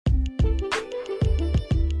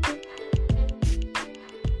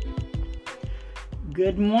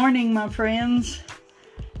Good morning, my friends.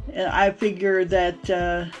 I figure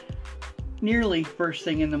that nearly first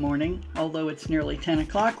thing in the morning, although it's nearly 10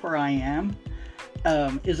 o'clock where I am,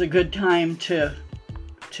 is a good time to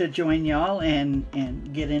join y'all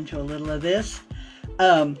and get into a little of this.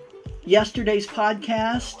 Yesterday's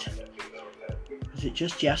podcast, is it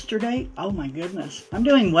just yesterday? Oh my goodness. I'm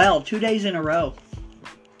doing well, 2 days in a row.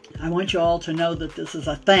 I want you all to know that this is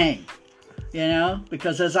a thing. You know,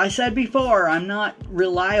 because as I said before, I'm not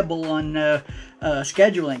reliable on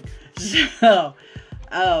scheduling. So,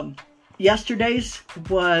 yesterday's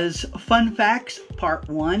was Fun Facts Part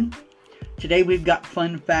 1. Today we've got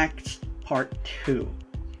Fun Facts Part 2.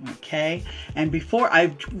 Okay? And before,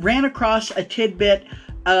 I ran across a tidbit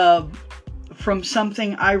from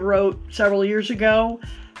something I wrote several years ago.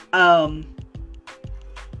 Joe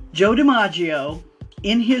DiMaggio,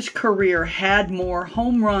 in his career, had more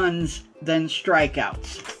home runs than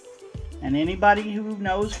strikeouts. And anybody who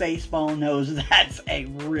knows baseball knows that's a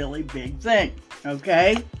really big thing.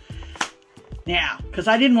 Okay? Now, because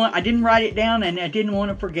I didn't write it down and I didn't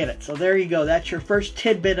want to forget it. So there you go. That's your first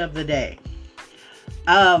tidbit of the day.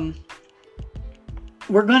 We're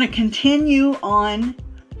going to continue on.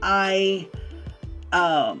 As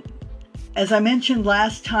I mentioned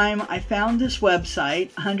last time, I found this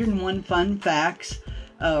website, 101 Fun Facts.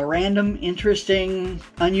 Random, interesting,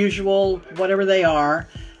 unusual, whatever they are.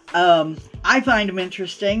 I find them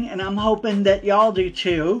interesting, and I'm hoping that y'all do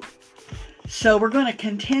too. So we're going to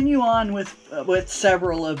continue on with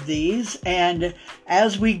several of these, and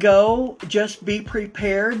as we go, just be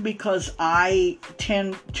prepared because I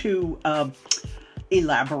tend to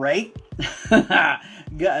elaborate,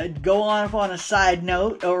 go off on a side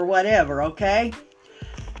note or whatever, okay?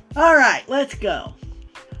 All right, let's go.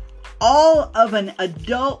 All of an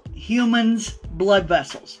adult human's blood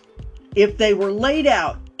vessels, if they were laid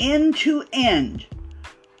out end to end,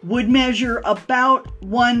 would measure about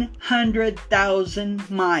 100,000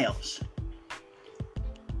 miles.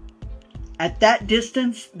 At that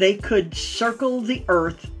distance, they could circle the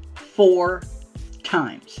earth 4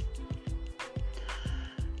 times.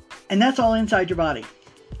 And that's all inside your body.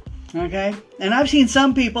 Okay? And I've seen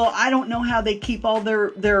some people, I don't know how they keep all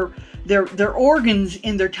their organs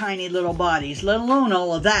in their tiny little bodies, let alone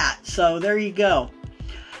all of that. So there you go.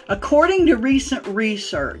 According to recent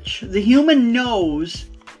research, the human nose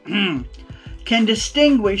can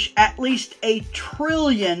distinguish at least 1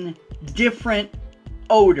 trillion different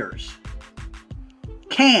odors.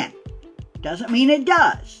 Can. Doesn't mean it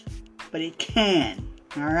does, but it can.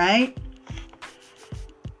 All right?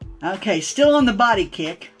 Okay, still on the body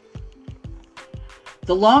kick.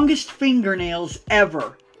 The longest fingernails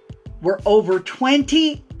ever were over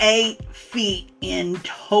 28 feet in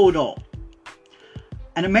total.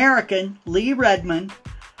 An American, Lee Redmond,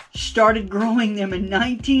 started growing them in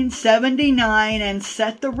 1979 and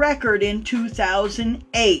set the record in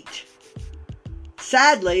 2008.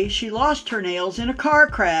 Sadly, she lost her nails in a car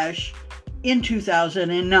crash in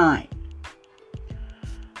 2009.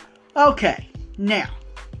 Okay, now,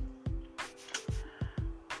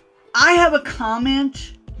 I have a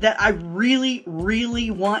comment that I really, really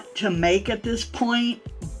want to make at this point,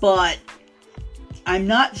 but I'm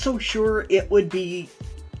not so sure it would be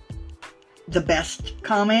the best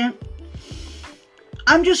comment.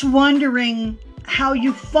 I'm just wondering how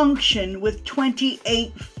you function with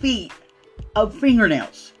 28 feet of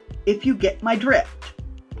fingernails, if you get my drift.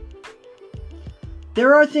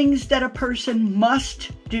 There are things that a person must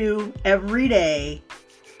do every day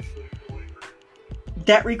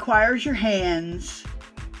that requires your hands,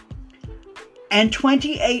 and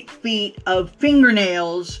 28 feet of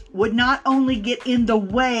fingernails would not only get in the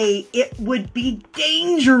way, it would be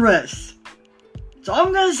dangerous. That's all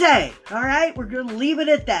I'm going to say. All right, we're going to leave it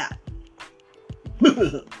at that.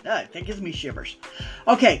 That gives me shivers.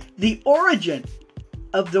 Okay, the origin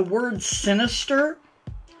of the word sinister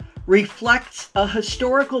reflects a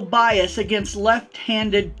historical bias against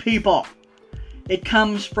left-handed people. It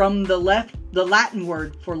comes from the Latin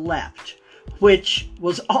word for left, which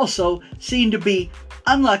was also seen to be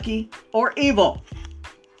unlucky or evil.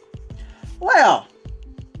 Well,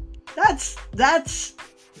 that's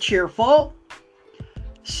cheerful.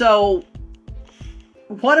 So,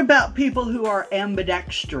 what about people who are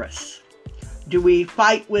ambidextrous? Do we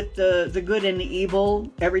fight with the good and the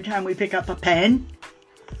evil every time we pick up a pen?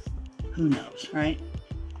 Who knows, right?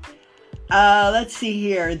 Let's see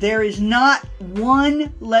here. There is not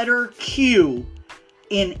one letter Q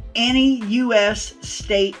in any U.S.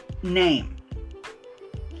 state name.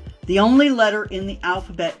 The only letter in the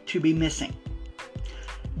alphabet to be missing.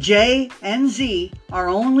 J and Z are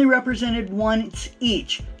only represented once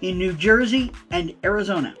each in New Jersey and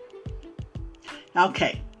Arizona.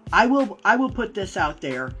 Okay, I will put this out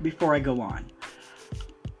there before I go on.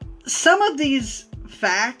 Some of these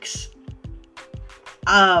facts,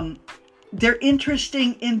 they're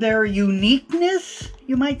interesting in their uniqueness,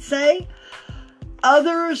 you might say.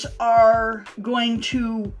 Others are going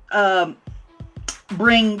to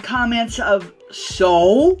bring comments of,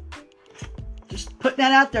 so? Just putting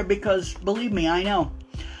that out there because, believe me, I know.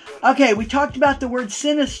 Okay, we talked about the word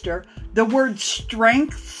sinister. The word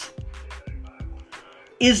strength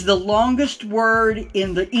is the longest word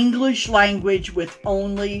in the English language with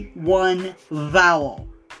only one vowel.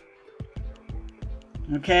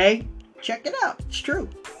 Okay? Check it out. It's true.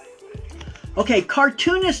 Okay,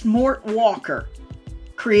 cartoonist Mort Walker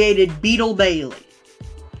created Beetle Bailey.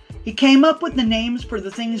 He came up with the names for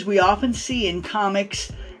the things we often see in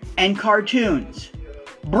comics and cartoons.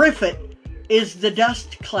 Briffet is the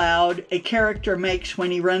dust cloud a character makes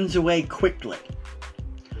when he runs away quickly.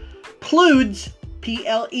 Plewds,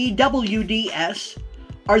 Plewds,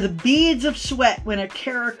 are the beads of sweat when a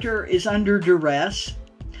character is under duress.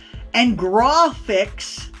 And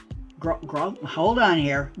Grawlix, hold on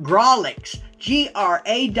here, Grawlix,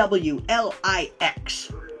 Grawlix,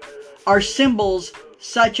 are symbols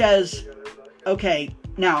such as, okay,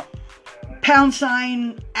 now, pound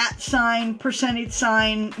sign, at sign, percentage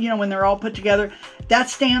sign, you know, when they're all put together, that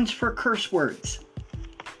stands for curse words.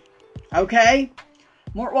 Okay?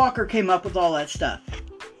 Mort Walker came up with all that stuff.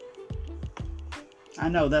 I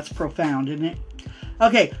know, that's profound, isn't it?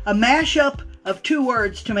 Okay, a mashup of two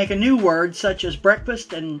words to make a new word, such as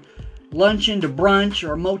breakfast and lunch into brunch,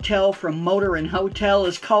 or motel from motor and hotel,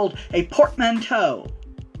 is called a portmanteau.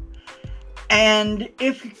 And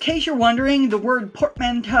in case you're wondering, the word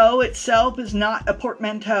portmanteau itself is not a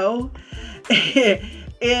portmanteau.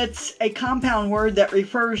 It's a compound word that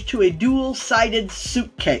refers to a dual-sided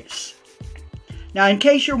suitcase. Now, in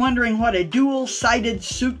case you're wondering what a dual-sided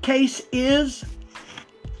suitcase is,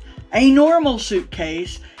 a normal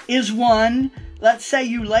suitcase is one, let's say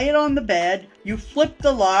you lay it on the bed, you flip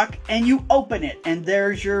the lock, and you open it, and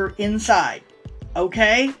there's your inside.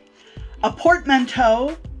 Okay? A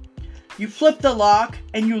portmanteau, you flip the lock,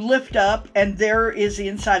 and you lift up, and there is the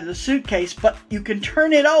inside of the suitcase, but you can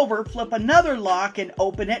turn it over, flip another lock, and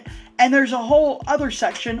open it, and there's a whole other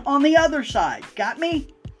section on the other side. Got me?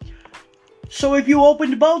 So if you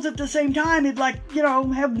opened both at the same time, it'd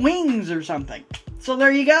have wings or something. So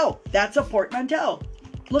there you go. That's a portmanteau.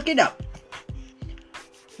 Look it up.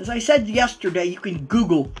 As I said yesterday, you can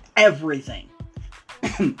Google everything.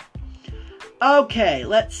 Okay,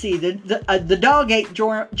 let's see. The dog ate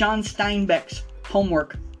John Steinbeck's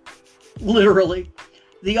homework. Literally.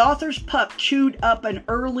 The author's pup chewed up an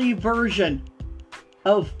early version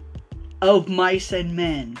of Mice and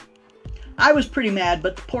Men. I was pretty mad,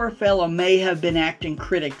 but the poor fellow may have been acting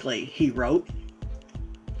critically, he wrote.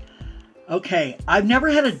 Okay, I've never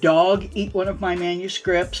had a dog eat one of my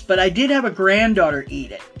manuscripts, but I did have a granddaughter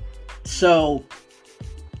eat it. So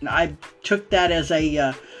I took that as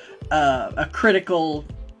a critical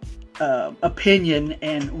opinion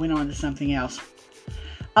and went on to something else.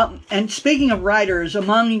 And speaking of writers,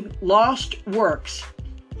 among lost works,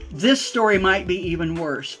 this story might be even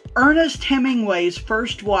worse. Ernest Hemingway's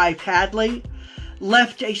first wife, Hadley,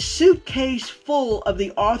 left a suitcase full of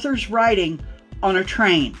the author's writing on a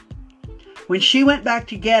train. When she went back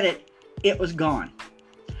to get it, it was gone.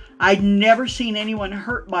 I'd never seen anyone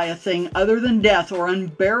hurt by a thing other than death or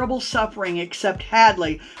unbearable suffering except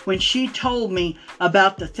Hadley when she told me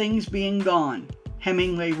about the things being gone,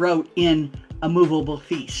 Hemingway wrote in A Movable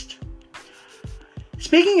Feast.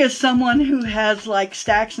 Speaking as someone who has like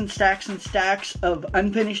stacks and stacks and stacks of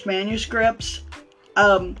unfinished manuscripts,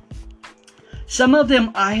 some of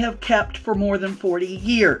them I have kept for more than 40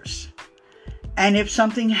 years. And if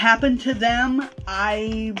something happened to them,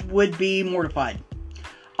 I would be mortified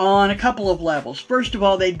on a couple of levels. First of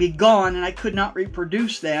all, they'd be gone and I could not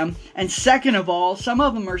reproduce them. And second of all, some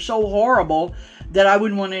of them are so horrible that I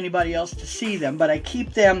wouldn't want anybody else to see them. But I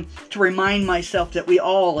keep them to remind myself that we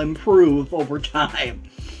all improve over time.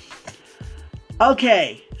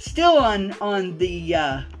 Okay, still on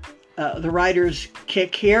the writer's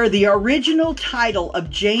kick here. The original title of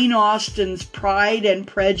Jane Austen's Pride and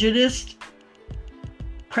Prejudice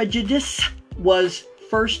was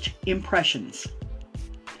First Impressions.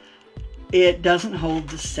 It doesn't hold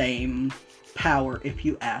the same power, if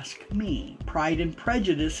you ask me. Pride and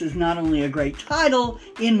Prejudice is not only a great title,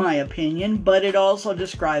 in my opinion, but it also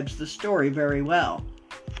describes the story very well.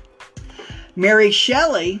 Mary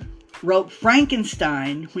Shelley wrote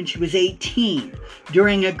Frankenstein when she was 18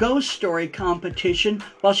 during a ghost story competition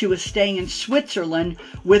while she was staying in Switzerland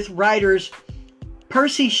with writers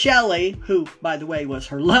Percy Shelley, who, by the way, was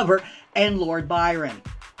her lover, and Lord Byron.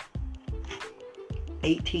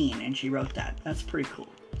 18, and she wrote that. That's pretty cool.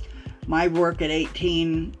 My work at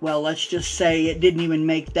 18, well, let's just say it didn't even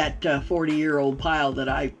make that 40-year-old pile that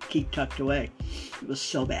I keep tucked away. It was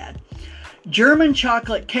so bad. German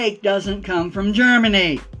chocolate cake doesn't come from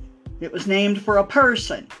Germany. It was named for a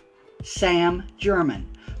person, Sam German,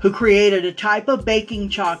 who created a type of baking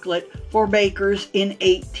chocolate for bakers in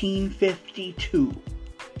 1852.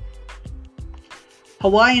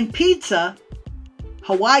 Hawaiian pizza,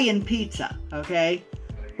 okay,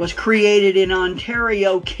 was created in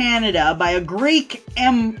Ontario, Canada by a Greek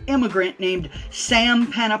immigrant named Sam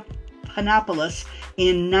Panopoulos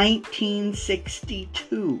in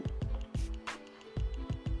 1962.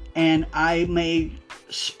 And I may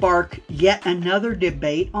spark yet another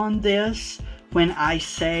debate on this when I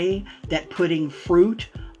say that putting fruit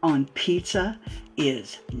on pizza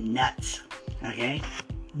is nuts. Okay?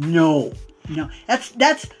 No.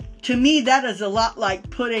 That's to me, that is a lot like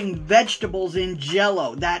putting vegetables in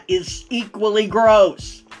Jell-O. That is equally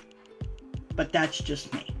gross. But that's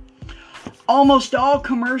just me. Almost all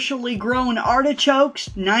commercially grown artichokes,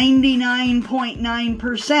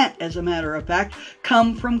 99.9% as a matter of fact,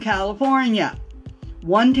 come from California.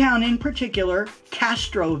 One town in particular,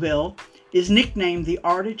 Castroville, is nicknamed the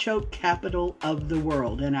artichoke capital of the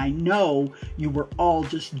world. And I know you were all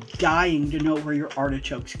just dying to know where your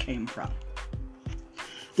artichokes came from.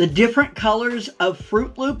 The different colors of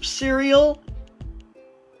Fruit Loops cereal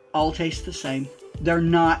all taste the same. They're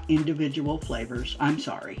not individual flavors. I'm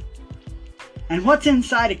sorry. And what's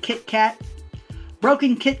inside a Kit Kat?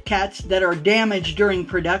 Broken Kit Kats that are damaged during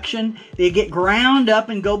production, they get ground up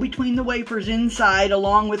and go between the wafers inside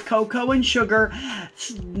along with cocoa and sugar.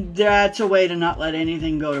 That's a way to not let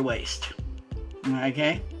anything go to waste.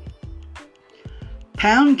 Okay?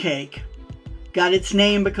 Pound cake got its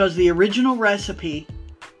name because the original recipe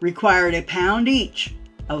required a pound each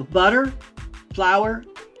of butter, flour,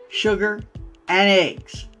 sugar, and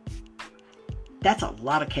eggs. That's a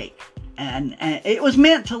lot of cake. And it was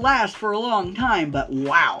meant to last for a long time, but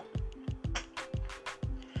wow.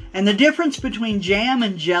 And the difference between jam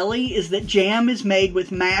and jelly is that jam is made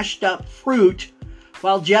with mashed up fruit,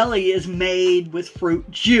 while jelly is made with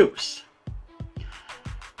fruit juice.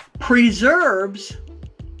 Preserves,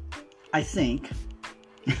 I think,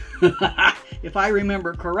 if I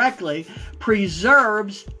remember correctly,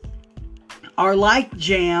 preserves are like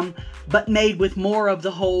jam, but made with more of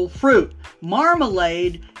the whole fruit.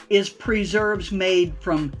 Marmalade is preserves made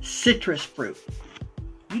from citrus fruit.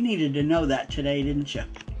 You needed to know that today, didn't you?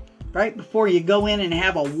 Right before you go in and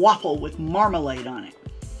have a waffle with marmalade on it.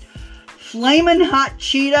 Flamin' Hot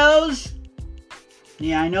Cheetos,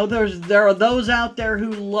 yeah, I know there are those out there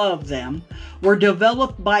who love them, were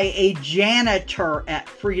developed by a janitor at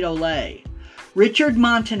Frito-Lay. Richard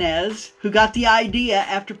Montanez, who got the idea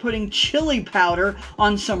after putting chili powder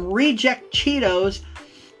on some reject Cheetos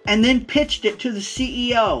and then pitched it to the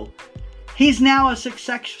CEO. He's now a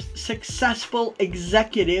successful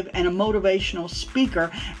executive and a motivational speaker,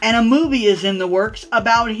 and a movie is in the works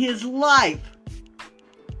about his life.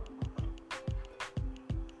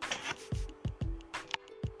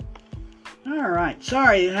 All right,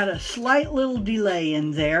 sorry, I had a slight little delay in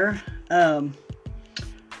there.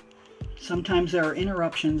 Sometimes there are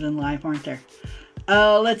interruptions in life, aren't there?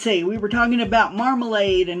 Let's see, we were talking about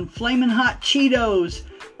marmalade and Flamin' Hot Cheetos.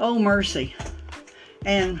 Oh, mercy.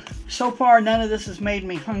 And so far, none of this has made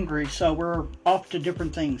me hungry, so we're off to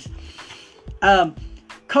different things.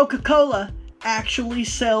 Coca-Cola actually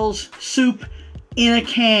sells soup in a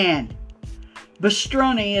can.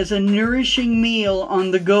 Pastroni is a nourishing meal on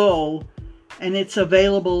the go, and it's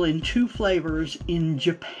available in 2 flavors in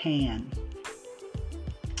Japan.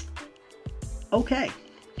 Okay.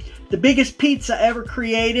 The biggest pizza ever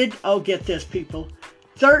created, oh, get this, people,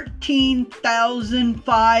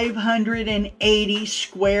 13,580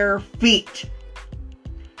 square feet.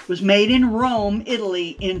 Was made in Rome,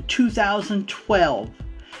 Italy in 2012.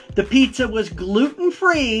 The pizza was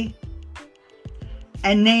gluten-free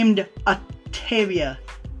and named Octavia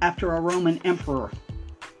after a Roman emperor.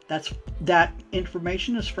 That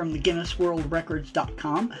information is from the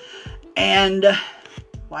GuinnessWorldRecords.com. And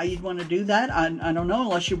why you'd want to do that, I don't know,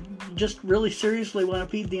 unless you just really seriously want to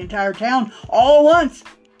feed the entire town all at once.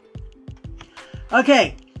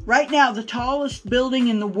 Okay, right now the tallest building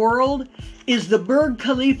in the world is the Burj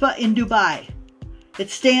Khalifa in Dubai. It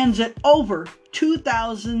stands at over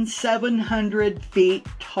 2,700 feet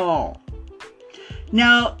tall.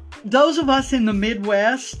 Now, those of us in the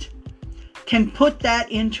Midwest can put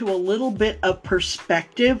that into a little bit of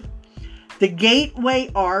perspective. The Gateway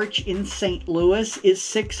Arch in St. Louis is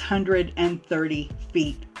 630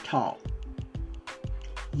 feet tall.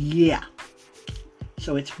 Yeah.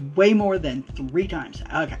 So it's way more than 3 times.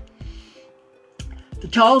 Okay. The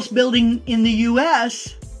tallest building in the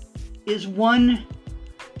U.S. is One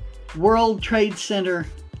World Trade Center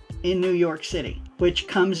in New York City, which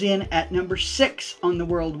comes in at number 6 on the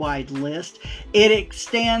worldwide list. It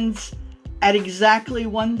extends at exactly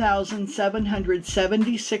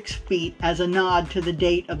 1,776 feet as a nod to the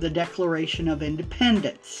date of the Declaration of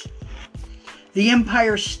Independence. The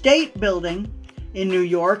Empire State Building in New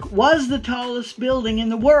York was the tallest building in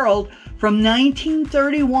the world from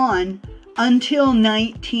 1931 until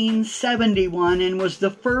 1971 and was the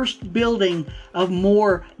first building of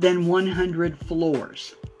more than 100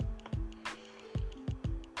 floors.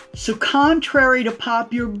 So contrary to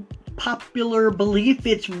popular belief,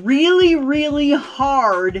 it's really, really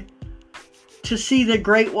hard to see the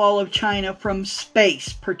Great Wall of China from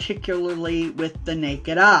space, particularly with the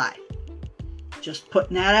naked eye. Just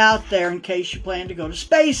putting that out there in case you plan to go to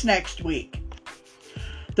space next week.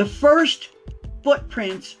 The first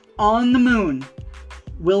footprints on the moon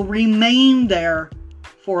will remain there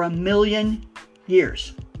for 1 million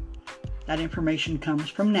years. That information comes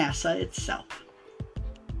from NASA itself.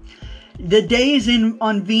 The days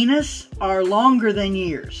on Venus are longer than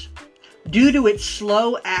years. Due to its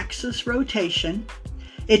slow axis rotation,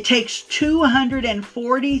 it takes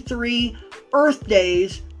 243 Earth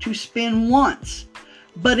days to spin once,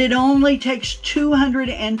 but it only takes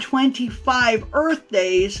 225 Earth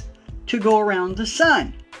days to go around the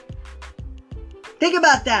sun. Think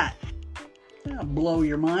about that. That'll blow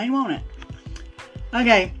your mind, won't it?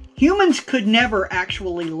 Okay. Humans could never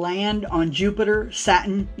actually land on Jupiter,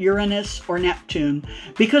 Saturn, Uranus, or Neptune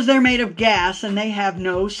because they're made of gas and they have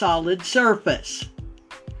no solid surface.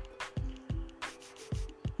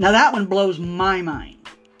 Now that one blows my mind.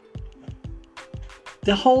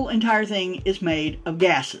 The whole entire thing is made of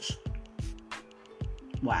gases.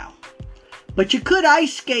 Wow. But you could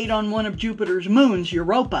ice skate on one of Jupiter's moons,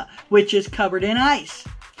 Europa, which is covered in ice.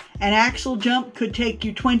 An axle jump could take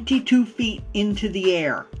you 22 feet into the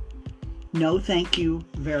air. No, thank you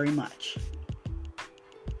very much.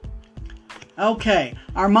 Okay,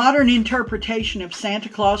 our modern interpretation of Santa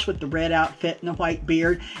Claus with the red outfit and the white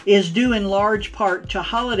beard is due in large part to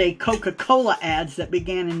holiday Coca-Cola ads that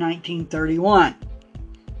began in 1931.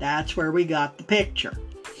 That's where we got the picture.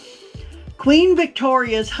 Queen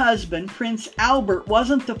Victoria's husband, Prince Albert,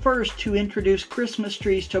 wasn't the first to introduce Christmas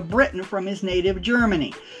trees to Britain from his native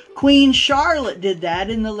Germany. Queen Charlotte did that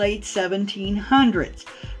in the late 1700s.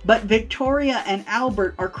 But Victoria and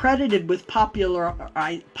Albert are credited with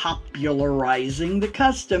popularizing the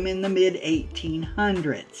custom in the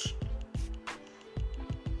mid-1800s.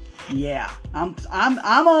 Yeah, I'm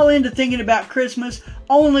all into thinking about Christmas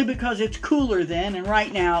only because it's cooler then, and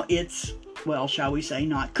right now it's, well, shall we say,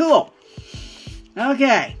 not cool.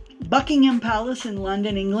 Okay, Buckingham Palace in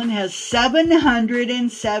London, England has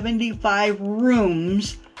 775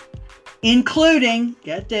 rooms, including,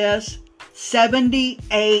 get this,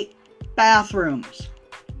 78 bathrooms.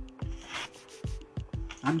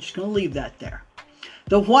 I'm just going to leave that there.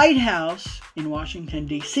 The White House in Washington,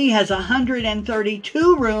 D.C. has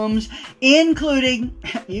 132 rooms, including,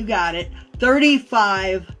 you got it,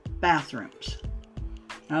 35 bathrooms.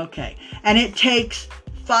 Okay, and it takes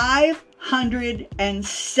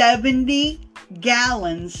 570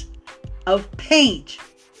 gallons of paint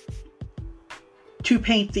to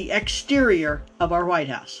paint the exterior of our White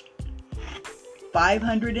House.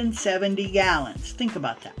 570 gallons. Think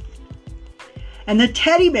about that. And the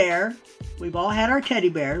teddy bear, we've all had our teddy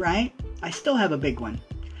bear, right? I still have a big one.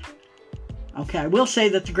 Okay, I will say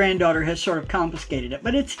that the granddaughter has sort of confiscated it,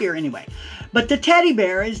 but it's here anyway. But the teddy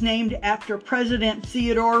bear is named after President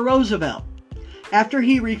Theodore Roosevelt. After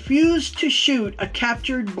he refused to shoot a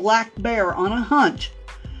captured black bear on a hunt,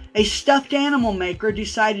 a stuffed animal maker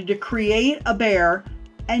decided to create a bear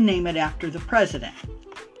and name it after the president.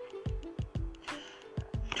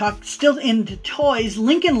 Still into toys,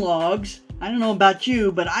 Lincoln Logs, I don't know about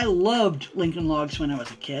you, but I loved Lincoln Logs when I was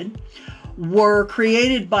a kid, were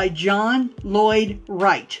created by John Lloyd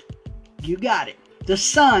Wright. You got it. The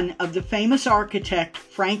son of the famous architect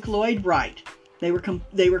Frank Lloyd Wright. They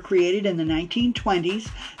were created in the 1920s.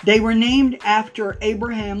 They were named after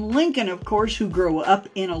Abraham Lincoln, of course, who grew up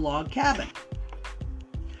in a log cabin.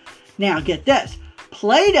 Now, get this.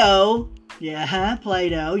 Play-Doh,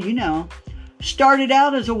 Play-Doh, you know, started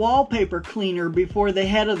out as a wallpaper cleaner before the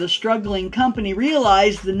head of the struggling company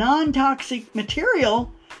realized the non-toxic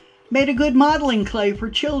material made a good modeling clay for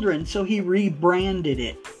children, so he rebranded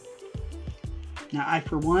it. Now, I,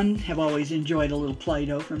 for one, have always enjoyed a little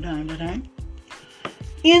Play-Doh from time to time.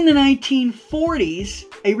 In the 1940s,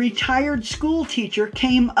 a retired school teacher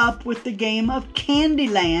came up with the game of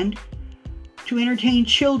Candyland to entertain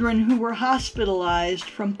children who were hospitalized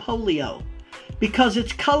from polio. Because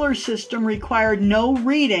its color system required no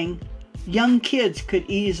reading, young kids could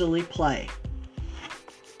easily play.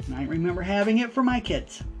 And I remember having it for my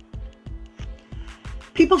kids.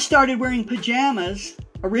 People started wearing pajamas,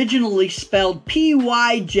 originally spelled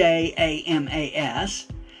Pyjamas,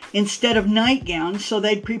 instead of nightgowns, so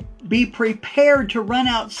they'd be prepared to run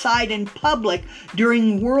outside in public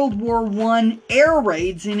during World War I air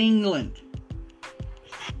raids in England.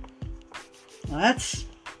 Well, that's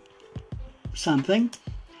something.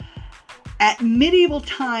 At medieval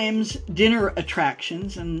times dinner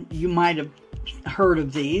attractions, and you might have heard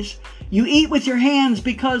of these, you eat with your hands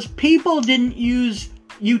because people didn't use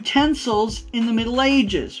utensils in the Middle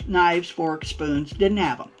Ages. Knives, forks, spoons, didn't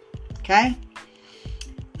have them. Okay?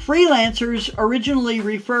 Freelancers originally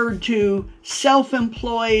referred to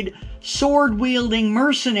self-employed, sword-wielding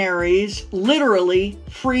mercenaries, literally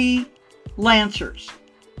free-lancers.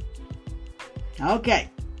 Okay.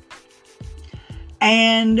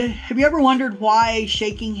 And have you ever wondered why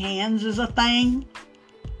shaking hands is a thing?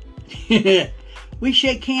 We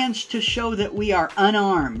shake hands to show that we are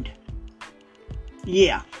unarmed.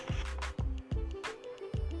 Yeah.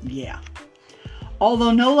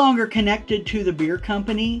 Although no longer connected to the beer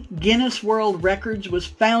company, Guinness World Records was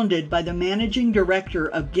founded by the managing director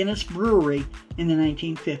of Guinness Brewery in the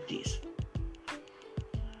 1950s.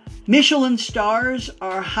 Michelin stars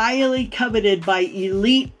are highly coveted by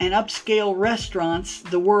elite and upscale restaurants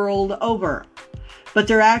the world over, but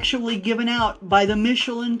they're actually given out by the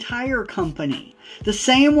Michelin Tire Company, the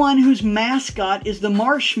same one whose mascot is the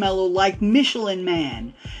marshmallow-like Michelin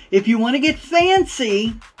Man. If you want to get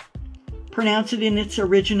fancy, pronounce it in its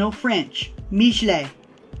original French, Michelin.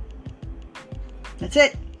 That's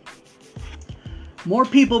it. More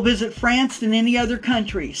people visit France than any other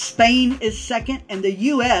country. Spain is second and the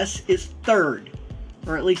U.S. is third.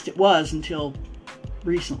 Or at least it was until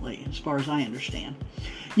recently, as far as I understand.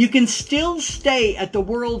 You can still stay at the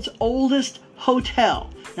world's oldest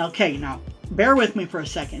hotel. Now, bear with me for a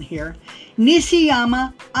second here.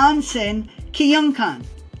 Nishiyama Onsen Kyokan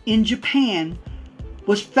in Japan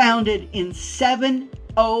was founded in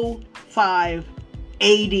 705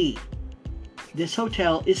 AD. This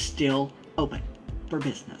hotel is still open for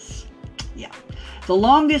business. Yeah. The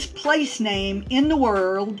longest place name in the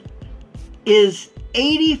world is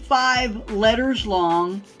 85 letters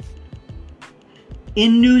long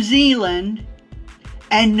in New Zealand.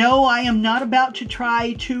 And no, I am not about to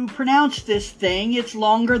try to pronounce this thing. It's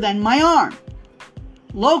longer than my arm.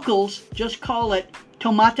 Locals just call it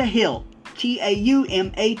Taumata Hill.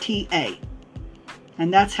 Taumata.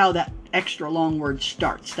 And that's how that extra long word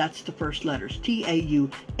starts. That's the first letters.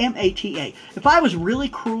 Taumata. If I was really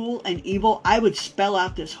cruel and evil, I would spell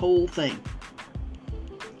out this whole thing.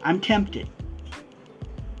 I'm tempted.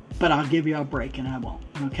 But I'll give you a break and I won't.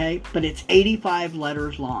 Okay? But it's 85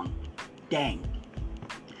 letters long. Dang.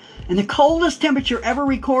 And the coldest temperature ever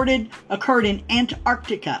recorded occurred in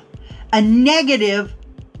Antarctica. A negative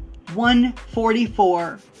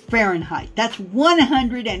 144 Fahrenheit. That's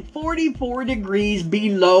 144 degrees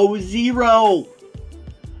below zero.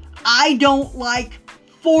 I don't like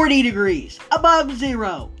 40 degrees above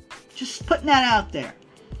zero. Just putting that out there.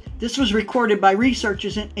 This was recorded by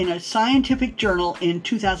researchers in a scientific journal in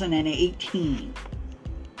 2018.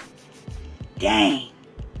 Dang.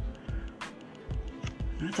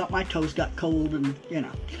 I thought my toes got cold and,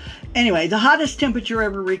 Anyway, the hottest temperature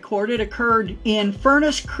ever recorded occurred in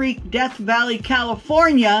Furnace Creek, Death Valley,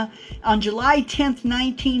 California on July 10th,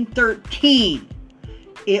 1913.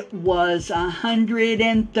 It was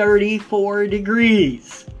 134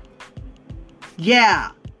 degrees.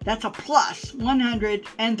 Yeah, that's a plus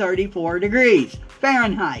 134 degrees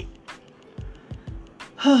Fahrenheit.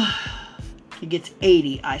 It gets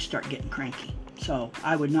 80, I start getting cranky. So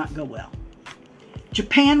I would not go well.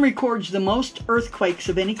 Japan records the most earthquakes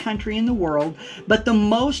of any country in the world, but the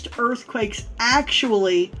most earthquakes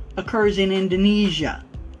actually occurs in Indonesia.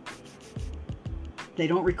 They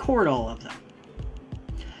don't record all of them.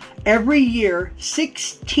 Every year,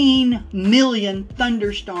 16 million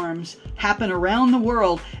thunderstorms happen around the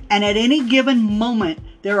world, and at any given moment,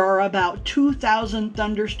 there are about 2,000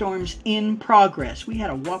 thunderstorms in progress. We had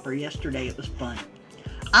a whopper yesterday. It was fun.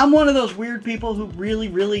 I'm one of those weird people who really,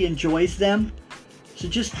 really enjoys them. So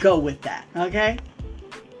just go with that, okay?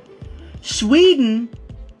 Sweden,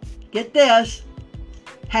 get this,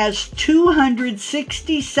 has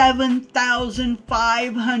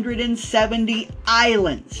 267,570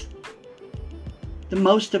 islands, the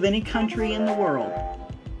most of any country in the world.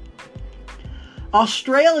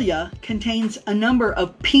 Australia contains a number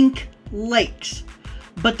of pink lakes,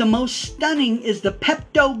 but the most stunning is the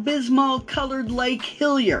Pepto-Bismol colored Lake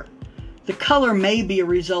Hillier. The color may be a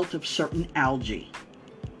result of certain algae.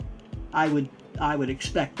 I would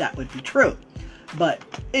expect that would be true, but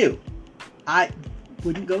ew, I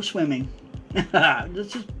wouldn't go swimming.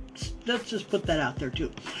 let's just put that out there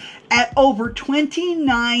too. At over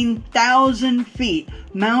 29,000 feet,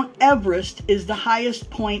 Mount Everest is the highest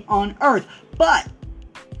point on Earth, but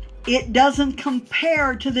it doesn't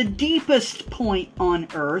compare to the deepest point on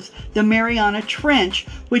Earth, the Mariana Trench,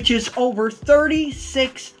 which is over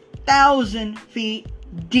 36,000 feet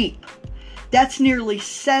deep. That's nearly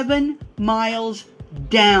 7 miles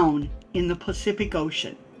down in the Pacific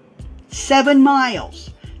Ocean. 7 miles.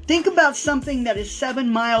 Think about something that is 7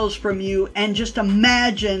 miles from you and just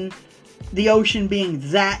imagine the ocean being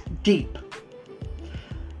that deep.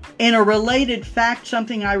 In a related fact,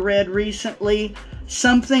 something I read recently,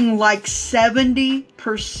 something like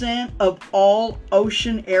 70% of all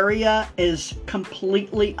ocean area is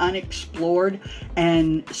completely unexplored,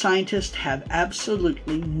 and scientists have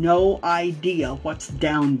absolutely no idea what's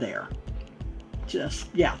down there.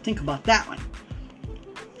 Think about that one.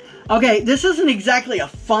 Okay, this isn't exactly a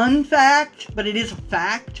fun fact, but it is a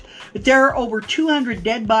fact. But there are over 200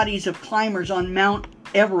 dead bodies of climbers on Mount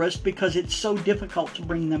Everest because it's so difficult to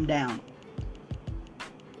bring them down.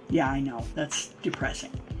 Yeah, I know. That's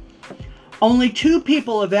depressing. Only 2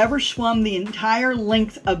 people have ever swum the entire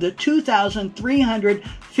length of the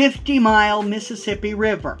 2,350-mile Mississippi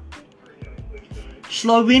River.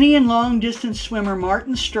 Slovenian long-distance swimmer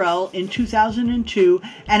Martin Strel in 2002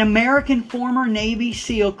 and American former Navy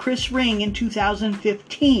SEAL Chris Ring in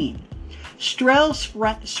 2015. Strel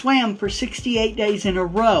swam for 68 days in a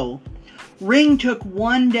row. Ring took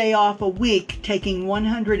 1 day off a week, taking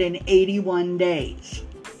 181 days.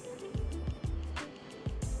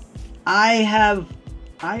 I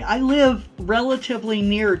live relatively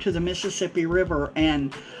near to the Mississippi River,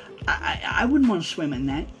 and I wouldn't want to swim in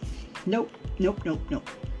that. Nope.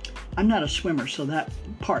 I'm not a swimmer, so that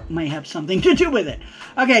part may have something to do with it.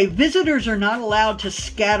 Okay, visitors are not allowed to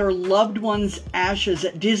scatter loved ones' ashes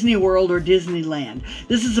at Disney World or Disneyland.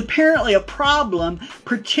 This is apparently a problem,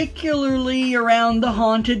 particularly around the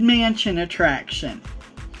Haunted Mansion attraction.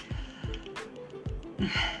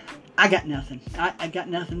 I got nothing. I got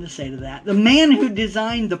nothing to say to that. The man who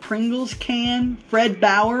designed the Pringles can, Fred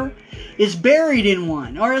Bauer, is buried in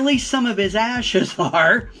one, or at least some of his ashes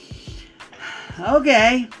are.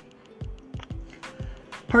 Okay.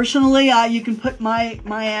 Personally, you can put my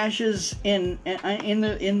ashes in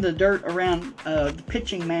the dirt around the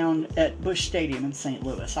pitching mound at Busch Stadium in St.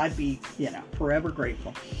 Louis. I'd be, forever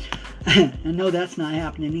grateful. I know that's not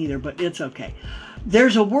happening either, but it's okay.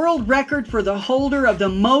 There's a world record for the holder of the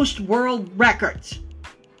most world records.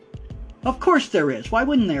 Of course there is. Why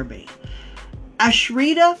wouldn't there be?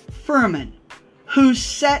 Ashrita Furman, who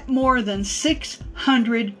set more than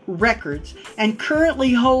 600 records and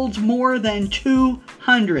currently holds more than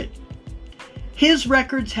 200. His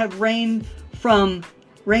records have ranged from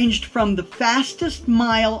the fastest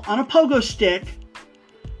mile on a pogo stick,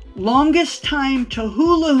 longest time to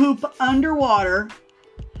hula hoop underwater,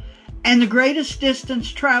 and the greatest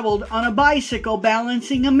distance traveled on a bicycle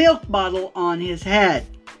balancing a milk bottle on his head.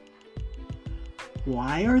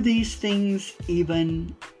 Why are these things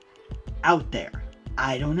even out there?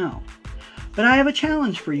 I don't know. But I have a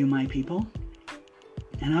challenge for you, my people.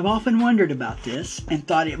 And I've often wondered about this and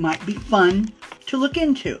thought it might be fun to look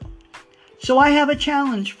into. So I have a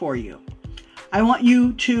challenge for you. I want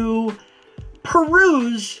you to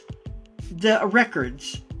peruse the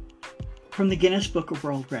records from the Guinness Book of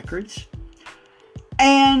World Records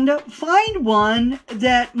and find one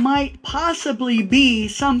that might possibly be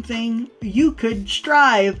something you could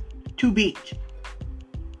strive to beat.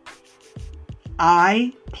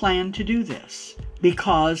 I plan to do this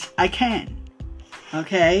because I can.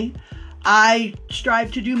 Okay? I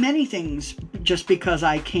strive to do many things just because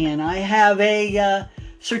I can. I have a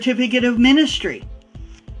certificate of ministry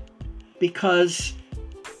because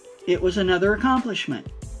it was another accomplishment.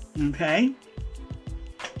 Okay?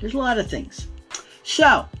 There's a lot of things.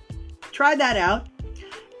 So, try that out.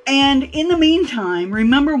 And in the meantime,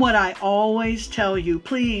 remember what I always tell you.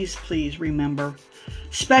 Please, please remember,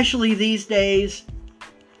 especially these days,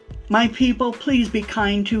 my people, please be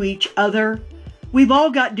kind to each other. We've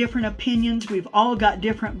all got different opinions. We've all got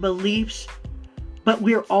different beliefs, but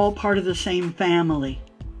we're all part of the same family.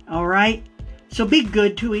 All right? So be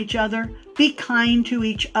good to each other, be kind to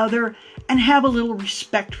each other, and have a little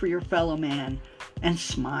respect for your fellow man. And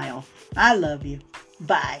smile. I love you.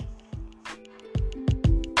 Bye.